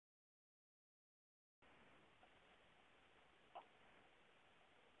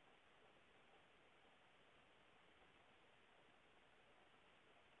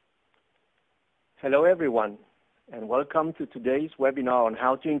Hello, everyone, and welcome to today's webinar on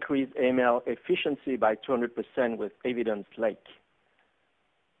how to increase AML efficiency by 200% with Evidence Lake.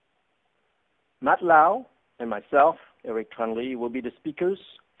 Matt Lau and myself, Eric Tranley, will be the speakers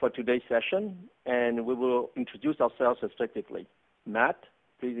for today's session, and we will introduce ourselves respectively. Matt,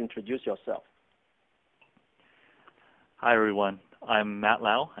 please introduce yourself. Hi, everyone. I'm Matt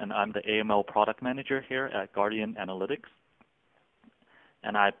Lau, and I'm the AML product manager here at Guardian Analytics.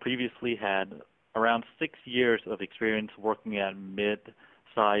 And I previously had around 6 years of experience working at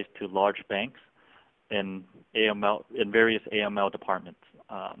mid-sized to large banks in various AML departments,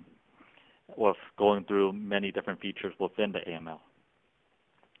 with going through many different features within the AML.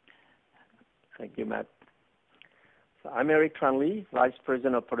 Thank you, Matt. So I'm Eric Tranley, Vice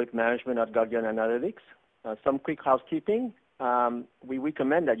President of Product Management at Guardian Analytics. Some quick housekeeping. We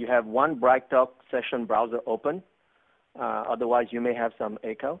recommend that you have one BrightTalk session browser open. Otherwise, you may have some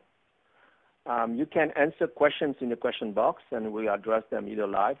echo. You can answer questions in the question box, and we'll address them either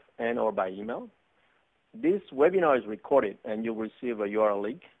live and or by email. This webinar is recorded, and you'll receive a URL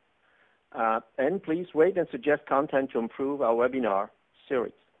link. And please rate and suggest content to improve our webinar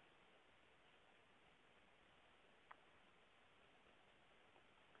series.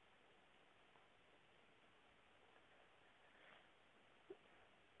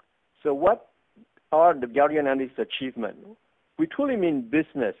 So what are the Guardian Analytics achievements? We truly mean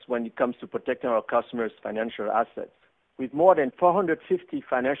business when it comes to protecting our customers' financial assets. With more than 450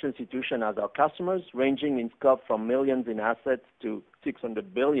 financial institutions as our customers, ranging in scope from millions in assets to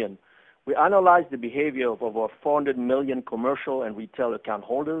 600 billion, we analyze the behavior of over 400 million commercial and retail account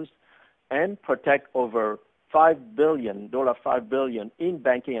holders and protect over $5 billion in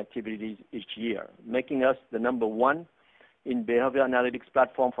banking activities each year, making us the #1 in behavior analytics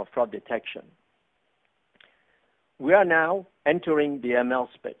platform for fraud detection. We are now entering the ML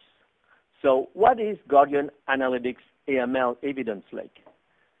space. So what is Guardian Analytics AML Evidence Lake?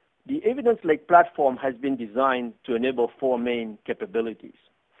 The Evidence Lake platform has been designed to enable 4 main capabilities.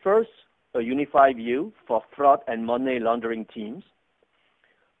 First, a unified view for fraud and money laundering teams,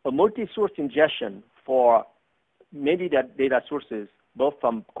 a multi-source ingestion for many data sources, both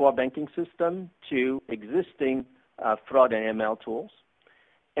from core banking system to existing fraud and ML tools,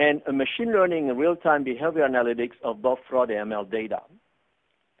 and a machine learning and real-time behavior analytics of both fraud and ML data.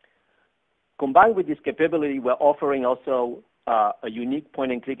 Combined with this capability, we're offering also a unique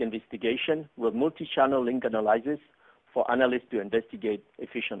point-and-click investigation with multi-channel link analysis for analysts to investigate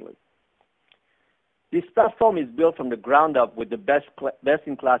efficiently. This platform is built from the ground up with the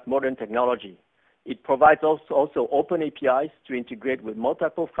best-in-class modern technology. It provides also open APIs to integrate with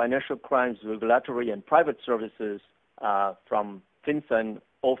multiple financial crimes, regulatory, and private services from FinCEN,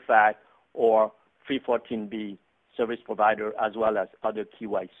 OFAC, or 314B service provider, as well as other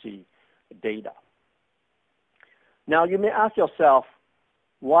KYC data. Now, you may ask yourself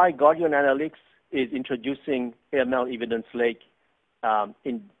why Guardian Analytics is introducing AML Evidence Lake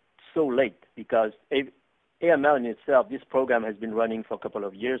in so late, because AML in itself, this program has been running for a couple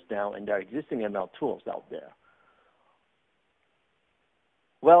of years now, and there are existing ML tools out there.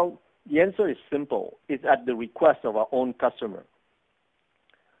 Well, the answer is simple. It's at the request of our own customer.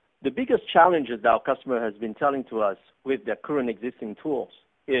 The biggest challenges that our customer has been telling to us with their current existing tools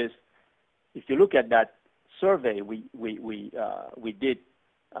is, if you look at that survey we did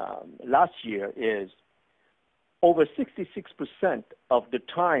last year, is over 66% of the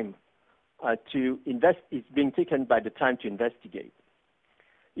time to invest is being taken by the time to investigate.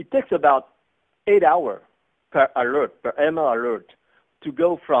 It takes about 8 hours per alert, per ML alert, to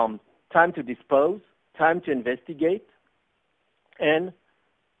go from time to dispose, time to investigate, and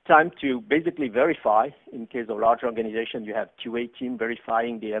time to basically verify. In case of large organization, you have QA team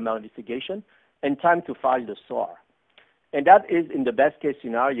verifying the ML investigation, and time to file the SOAR. And that is in the best case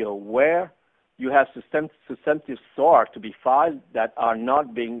scenario where you have substantive SOAR to be filed that are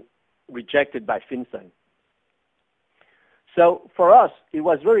not being rejected by FinCEN. So for us, it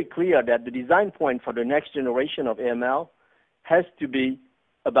was very clear that the design point for the next generation of AML has to be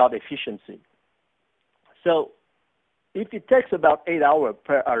about efficiency. So if it takes about 8 hours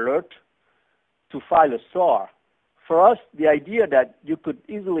per alert to file a SOAR, for us, the idea that you could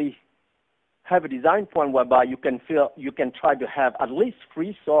easily have a design point whereby you can try to have at least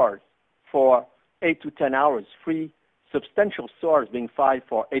 3 SOARs for 8 to 10 hours, 3 substantial SOARs being filed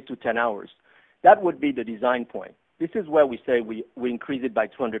for 8 to 10 hours. That would be the design point. This is where we say we increase it by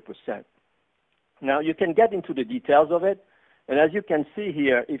 200%. Now, you can get into the details of it. And as you can see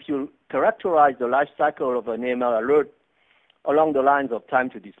here, if you characterize the life cycle of an AML alert along the lines of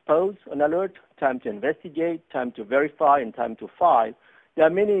time to dispose an alert, time to investigate, time to verify, and time to file, there are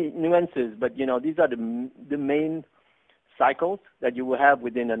many nuances, but these are the main cycles that you will have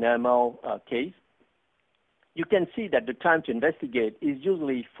within an AML case. You can see that the time to investigate is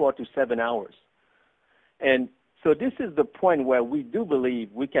usually 4 to 7 hours. And so this is the point where we do believe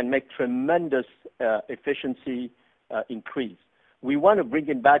we can make tremendous efficiency increase. We want to bring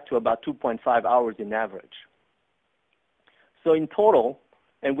it back to about 2.5 hours in average. So in total,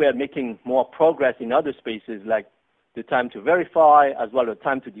 and we are making more progress in other spaces like the time to verify as well as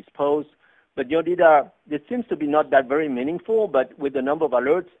time to dispose. But this seems to be not that very meaningful, but with the number of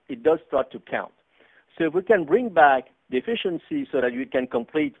alerts, it does start to count. So if we can bring back the efficiency so that we can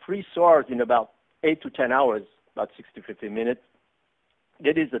complete 3 SOARs in about 8 to 10 hours, about 60 to 50 minutes,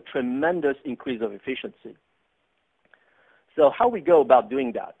 that is a tremendous increase of efficiency. So how we go about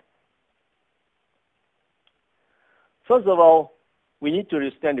doing that? First of all, we need to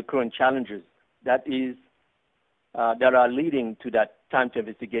understand the current challenges that are leading to that time to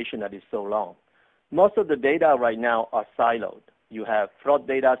investigation that is so long. Most of the data right now are siloed. You have fraud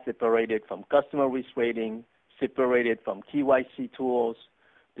data separated from customer risk rating, separated from KYC tools.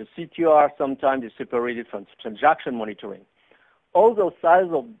 The CTR sometimes is separated from transaction monitoring. All those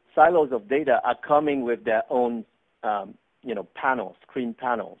silos of data are coming with their own screen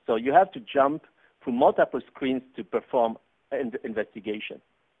panel. So you have to jump through multiple screens to perform an investigation.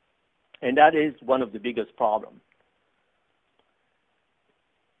 And that is one of the biggest problems.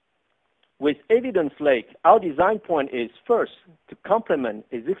 With Evidence Lake, our design point is first to complement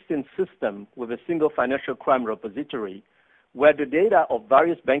existing system with a single financial crime repository where the data of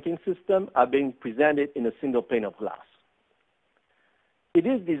various banking systems are being presented in a single pane of glass. It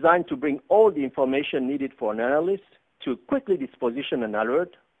is designed to bring all the information needed for an analyst to quickly disposition an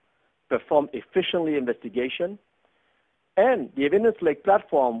alert, perform efficiently investigation, and the Evidence Lake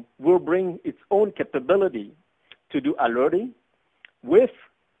platform will bring its own capability to do alerting with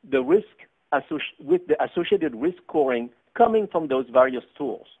the associated risk scoring coming from those various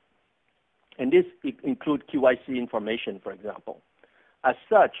tools. And this includes KYC information, for example. As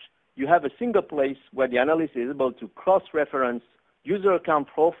such, you have a single place where the analyst is able to cross-reference user account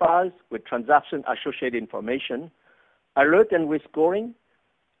profiles with transaction-associated information, alert and risk scoring,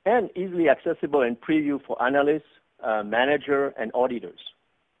 and easily accessible and preview for analysts, manager, and auditors.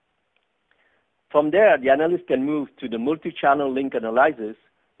 From there, the analyst can move to the multi-channel link analysis,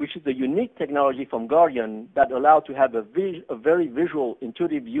 which is a unique technology from Guardian that allows to have a very visual,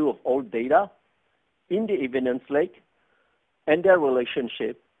 intuitive view of all data in the Evidence Lake and their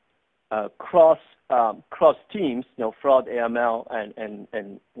relationship cross teams, fraud, AML,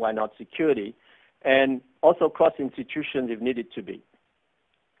 and why not security, and also cross institutions if needed to be.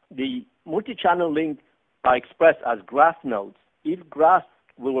 The multi-channel links are expressed as graph nodes. Each graph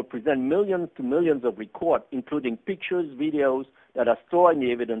will represent millions to millions of records, including pictures, videos that are stored in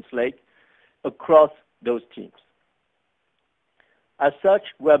the Evidence Lake across those teams. As such,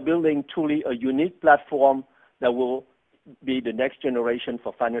 we are building truly a unique platform that will be the next generation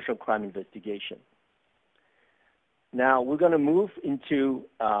for financial crime investigation. Now, we're going to move into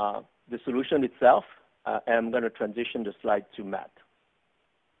the solution itself, and I'm going to transition the slide to Matt.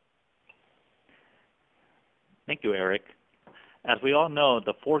 Thank you, Eric. As we all know,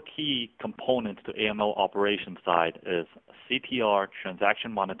 the 4 key components to AML operations side is CTR,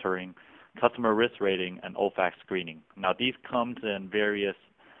 transaction monitoring, customer risk rating, and OFAC screening. Now, these comes in various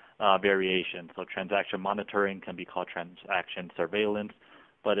variations. So transaction monitoring can be called transaction surveillance,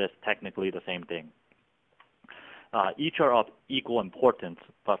 but it's technically the same thing. Each are of equal importance,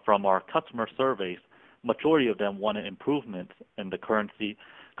 but from our customer surveys, majority of them wanted improvements in the current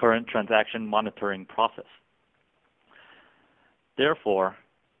transaction monitoring process. Therefore,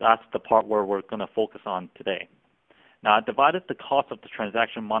 that's the part where we're going to focus on today. Now, I divided the cost of the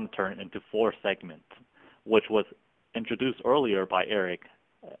transaction monitoring into 4 segments, which was introduced earlier by Eric,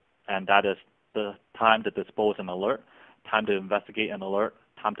 and that is the time to dispose an alert, time to investigate an alert,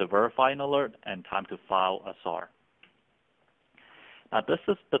 time to verify an alert, and time to file a SAR. Now, this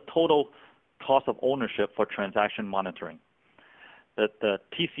is the total cost of ownership for transaction monitoring. The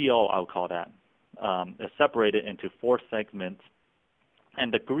TCO, I'll call that, is separated into 4 segments.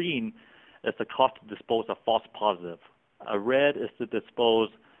 And the green is the cost to dispose a false positive. A red is to dispose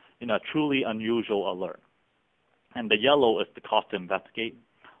a truly unusual alert. And the yellow is the cost to investigate.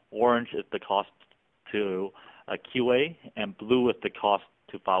 Orange is the cost to QA. And blue is the cost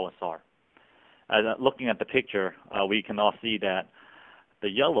to file a SAR. Looking at the picture, we can all see that the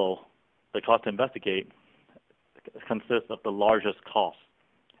yellow, the cost to investigate, consists of the largest cost.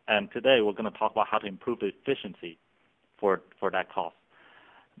 And today we're going to talk about how to improve the efficiency for that cost.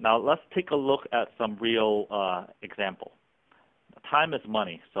 Now let's take a look at some real example. time is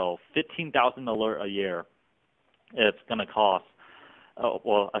money. So 15,000 alert a year, it's going to cost,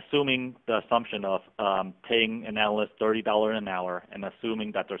 assuming the assumption of paying an analyst $30 an hour and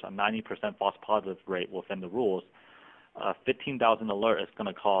assuming that there's a 90% false positive rate within the rules, 15,000 alert is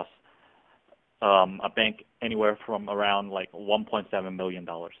going to cost a bank anywhere from around like $1.7 million.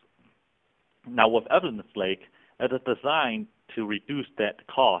 Now with Evidence Lake, it is designed to reduce that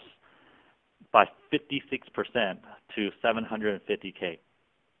cost by 56% to $750K.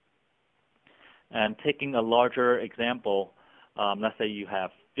 And taking a larger example, let's say you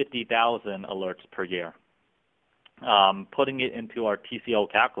have 50,000 alerts per year. Putting it into our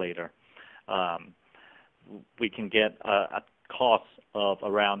TCO calculator, we can get a cost of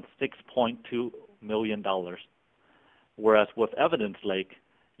around $6.2 million, whereas with Evidence Lake,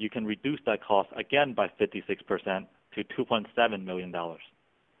 you can reduce that cost again by 56% to $2.7 million.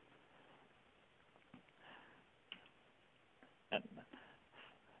 And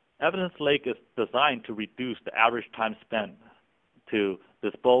Evidence Lake is designed to reduce the average time spent to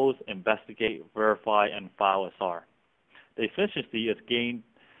dispose, investigate, verify, and file a SAR. The efficiency is gained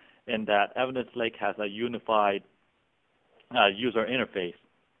in that Evidence Lake has a unified user interface.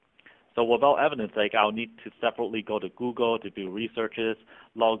 So without Evidence Lake, I'll need to separately go to Google to do researches,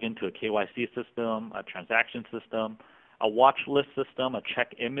 log into a KYC system, a transaction system, a watch list system, a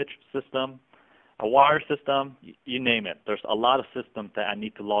check image system, a wire system, you name it. There's a lot of systems that I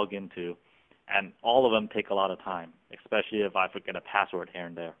need to log into, and all of them take a lot of time, especially if I forget a password here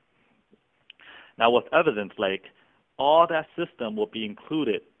and there. Now with Evidence Lake, all that system will be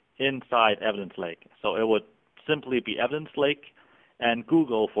included inside Evidence Lake. So it would simply be Evidence Lake and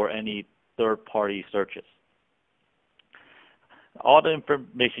Google for any third-party searches. All the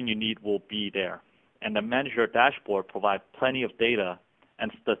information you need will be there, and the manager dashboard provides plenty of data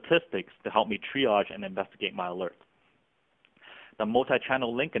and statistics to help me triage and investigate my alerts. The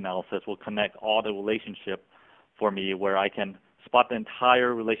multi-channel link analysis will connect all the relationship for me where I can spot the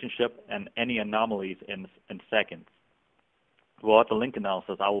entire relationship and any anomalies in seconds. Throughout the link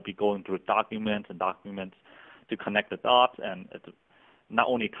analysis, I will be going through documents and documents to connect the dots, and it's not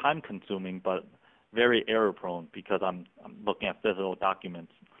only time-consuming, but very error-prone because I'm looking at physical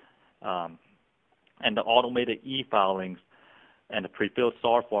documents. And the automated e-filings and the pre-filled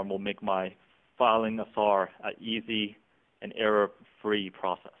SAR form will make my filing a SAR an easy and error-free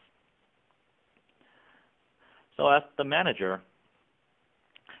process. So as the manager,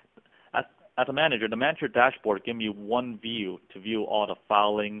 the manager dashboard gives me one view to view all the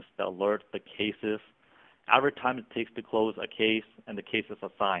filings, the alerts, the cases, average time it takes to close a case, and the cases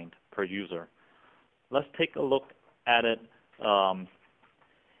assigned per user. Let's take a look at it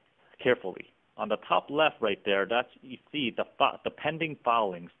carefully. On the top left right there, you see the pending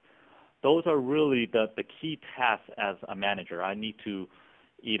filings. Those are really the key tasks as a manager. I need to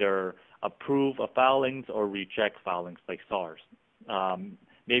either approve of filings or reject filings like SARs.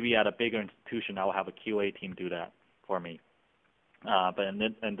 Maybe at a bigger institution, I'll have a QA team do that for me. But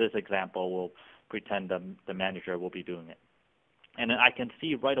in this example, we'll pretend the manager will be doing it. And then I can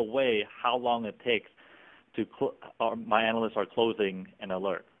see right away how long it takes to my analysts are closing an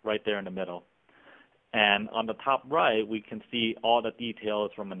alert right there in the middle. And on the top right, we can see all the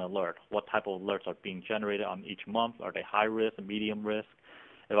details from an alert. What type of alerts are being generated on each month? Are they high risk, medium risk?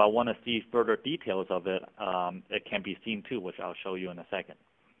 If I want to see further details of it, it can be seen too, which I'll show you in a second.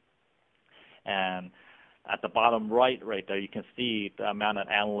 And at the bottom right there, you can see the amount of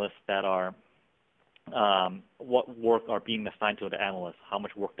analysts that are, what work are being assigned to the analysts, how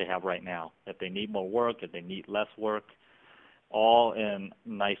much work they have right now, if they need more work, if they need less work, all in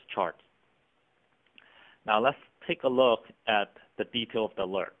nice charts. Now let's take a look at the detail of the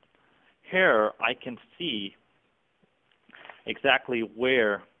alert. Here I can see exactly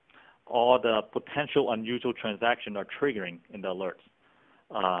where all the potential unusual transactions are triggering in the alerts.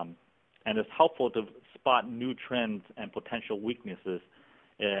 And it's helpful to spot new trends and potential weaknesses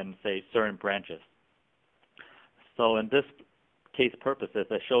in, say, certain branches. So in this case purposes,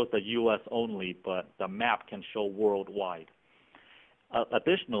 it shows the U.S. only, but the map can show worldwide.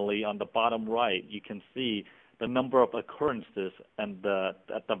 Additionally, on the bottom right, you can see the number of occurrences and the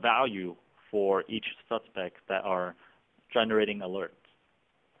value for each suspect that are generating alerts.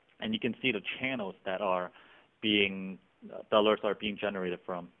 And you can see the channels that the alerts are being generated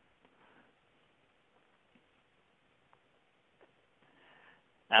from.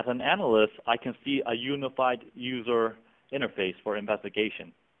 As an analyst, I can see a unified user interface for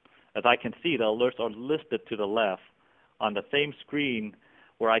investigation. As I can see, the alerts are listed to the left on the same screen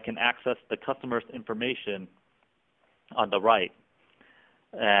where I can access the customer's information on the right.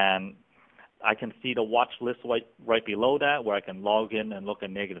 And I can see the watch list right below that, where I can log in and look at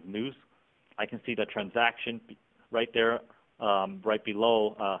negative news. I can see the transaction right there, right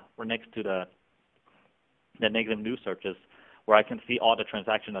below, or next to the negative news searches, where I can see all the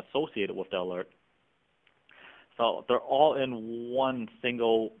transactions associated with the alert. So they're all in one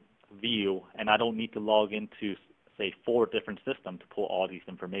single view, and I don't need to log into, say, 4 different systems to pull all these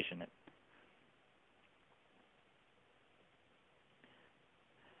information in.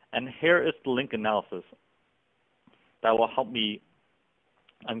 And here is the link analysis that will help me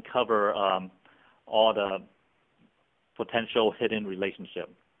uncover all the potential hidden relationship.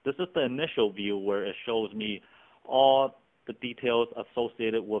 This is the initial view where it shows me all the details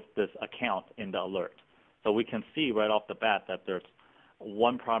associated with this account in the alert. So we can see right off the bat that there's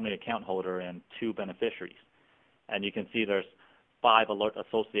 1 primary account holder and 2 beneficiaries. And you can see there's 5 alerts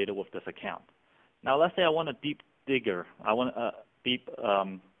associated with this account. Now let's say I want a deep digger. I want a deep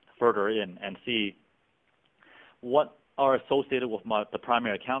further in and see what are associated with the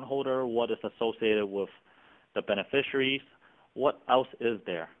primary account holder, what is associated with the beneficiaries, what else is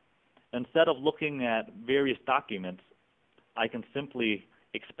there. Instead of looking at various documents, I can simply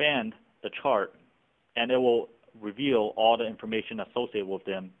expand the chart and it will reveal all the information associated with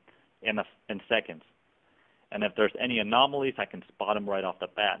them in seconds. And if there's any anomalies, I can spot them right off the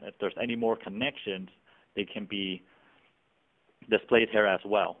bat. If there's any more connections, they can be displayed here as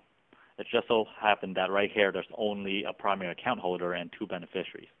well. It just so happened that right here there's only a primary account holder and 2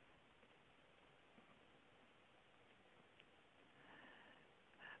 beneficiaries.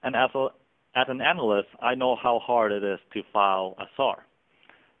 And as an analyst, I know how hard it is to file a SAR.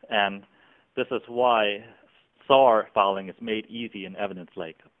 And this is why SAR filing is made easy in Evidence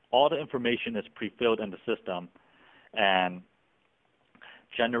Lake. All the information is pre-filled in the system and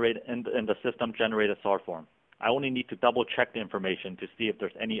generated in the system generated SAR form. I only need to double check the information to see if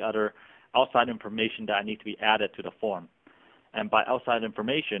there's any other outside information that I need to be added to the form. And by outside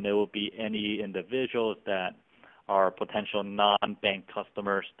information, it will be any individuals that are potential non-bank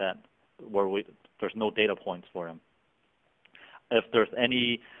customers that there's no data points for them. If there's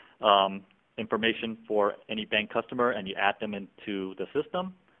any information for any bank customer and you add them into the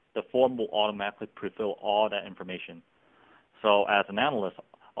system, the form will automatically pre-fill all that information. So as an analyst,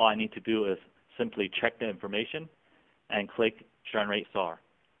 all I need to do is simply check the information and click Generate SAR.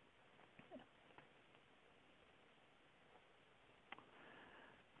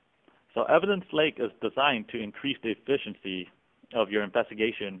 So Evidence Lake is designed to increase the efficiency of your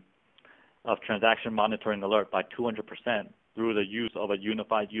investigation of transaction monitoring alert by 200% through the use of a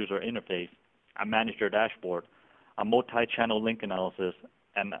unified user interface, a manager dashboard, a multi-channel link analysis,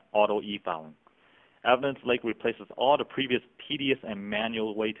 and auto e-filing. Evidence Lake replaces all the previous tedious and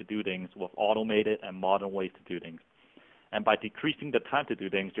manual way to do things with automated and modern ways to do things. And by decreasing the time to do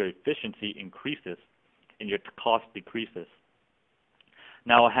things, your efficiency increases and your cost decreases.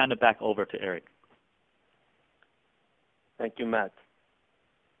 Now I'll hand it back over to Eric. Thank you, Matt.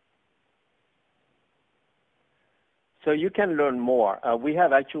 So you can learn more. We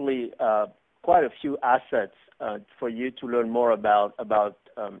have actually quite a few assets for you to learn more about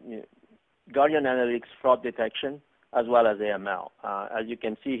Guardian Analytics fraud detection as well as AML. As you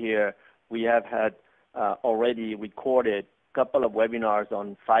can see here, we have had already recorded a couple of webinars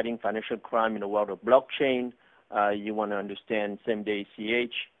on fighting financial crime in the world of blockchain. You want to understand same-day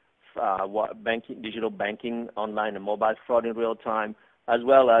ACH, digital banking, online and mobile fraud in real time, as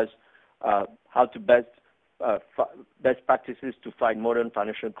well as how to best practices to fight modern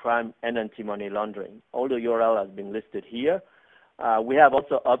financial crime and anti-money laundering. All the URL has been listed here. We have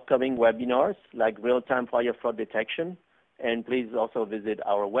also upcoming webinars like real-time fire fraud detection, and please also visit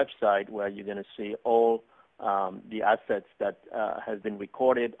our website where you're going to see all the assets that has been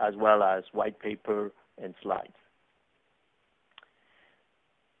recorded, as well as white paper and slides.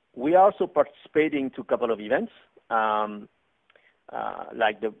 We are also participating to a couple of events,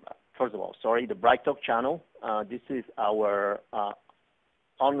 like the BrightTalk channel. This is our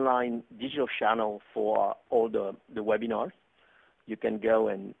online digital channel for all the webinars. You can go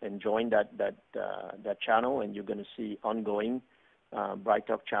and join that channel, and you're going to see ongoing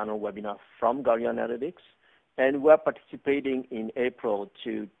BrightTalk channel webinar from Guardian Analytics. And we're participating in April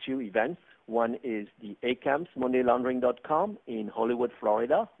to 2 events. One is the ACAMS, moneylaundering.com in Hollywood,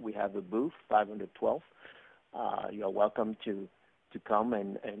 Florida. We have a booth, 512. You're welcome to come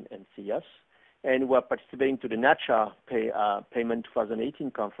and see us. And we're participating to the NACHA Payment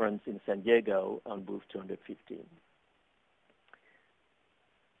 2018 conference in San Diego on booth 215.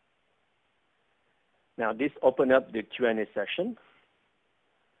 Now, this opened up the Q&A session.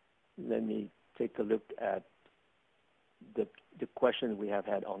 Let me take a look at the questions we have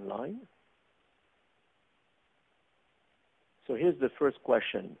had online. So here's the first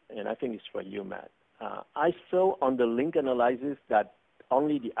question, and I think it's for you, Matt. I saw on the link analysis that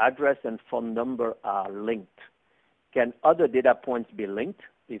only the address and phone number are linked. Can other data points be linked?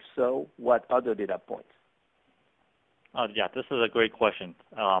 If so, what other data points? Yeah, this is a great question.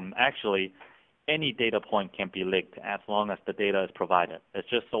 Actually, any data point can be linked as long as the data is provided. It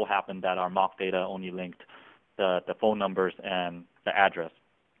just so happened that our mock data only linked the phone numbers and the address.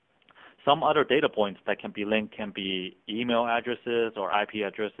 Some other data points that can be linked can be email addresses or IP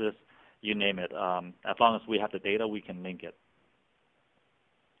addresses, you name it. As long as we have the data, we can link it.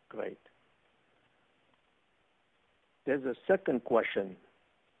 Great. There's a second question.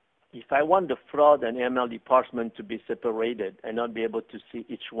 If I want the fraud and AML department to be separated and not be able to see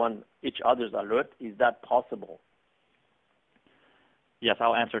each other's alert, is that possible? Yes,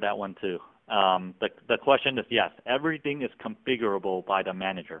 I'll answer that one too. The question is yes, everything is configurable by the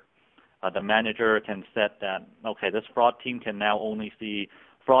manager. The manager can set that, okay, this fraud team can now only see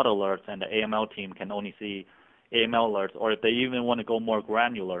fraud alerts and the AML team can only see AML alerts, or if they even want to go more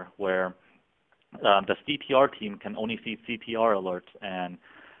granular where the CTR team can only see CTR alerts and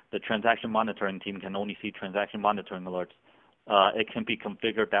the transaction monitoring team can only see transaction monitoring alerts. It can be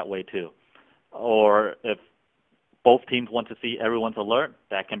configured that way too. Or if both teams want to see everyone's alert,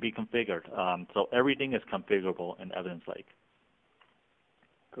 that can be configured. So everything is configurable in Evidence Lake.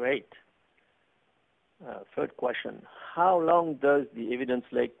 Great. Third question: How long Evidence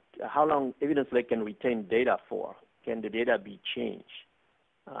Lake can retain data for? Can the data be changed?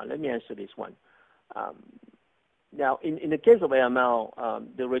 Let me answer this one. Now, in the case of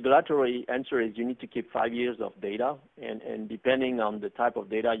AML, the regulatory answer is you need to keep 5 years of data, and depending on the type of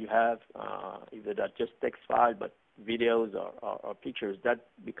data you have, either that's just text file, but videos or pictures, that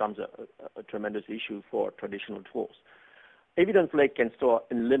becomes a tremendous issue for traditional tools. Evidence Lake can store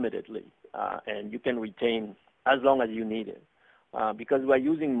unlimitedly, and you can retain as long as you need it. Because we're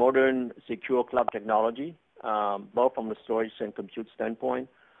using modern secure cloud technology, both from the storage and compute standpoint,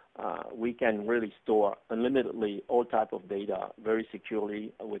 we can really store unlimitedly all type of data very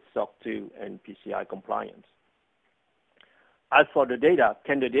securely with SOC 2 and PCI compliance. As for the data,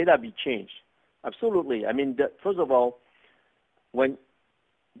 can the data be changed? Absolutely. I mean, first of all, when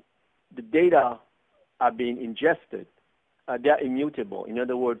the data are being ingested, they are immutable. In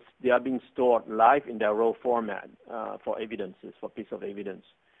other words, they are being stored live in their raw format for evidences, for piece of evidence.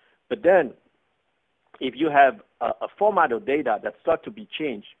 But then, if you have a format of data that starts to be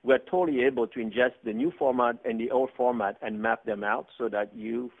changed, we're totally able to ingest the new format and the old format and map them out so that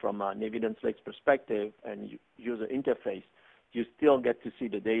you, from an Evidence Lake perspective and user interface, you still get to see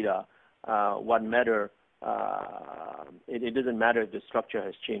the data. What matter, it doesn't matter if the structure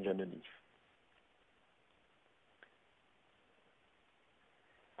has changed underneath.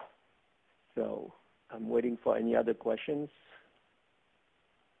 So I'm waiting for any other questions.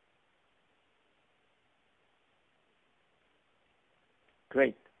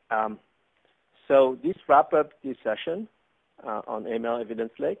 Great. So this wraps up this session on AML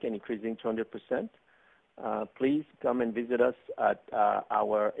Evidence Lake and increasing to 100%. Please come and visit us at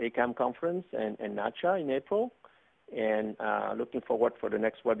our ACAM conference and NACHA in April, and looking forward for the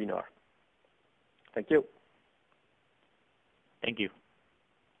next webinar. Thank you. Thank you.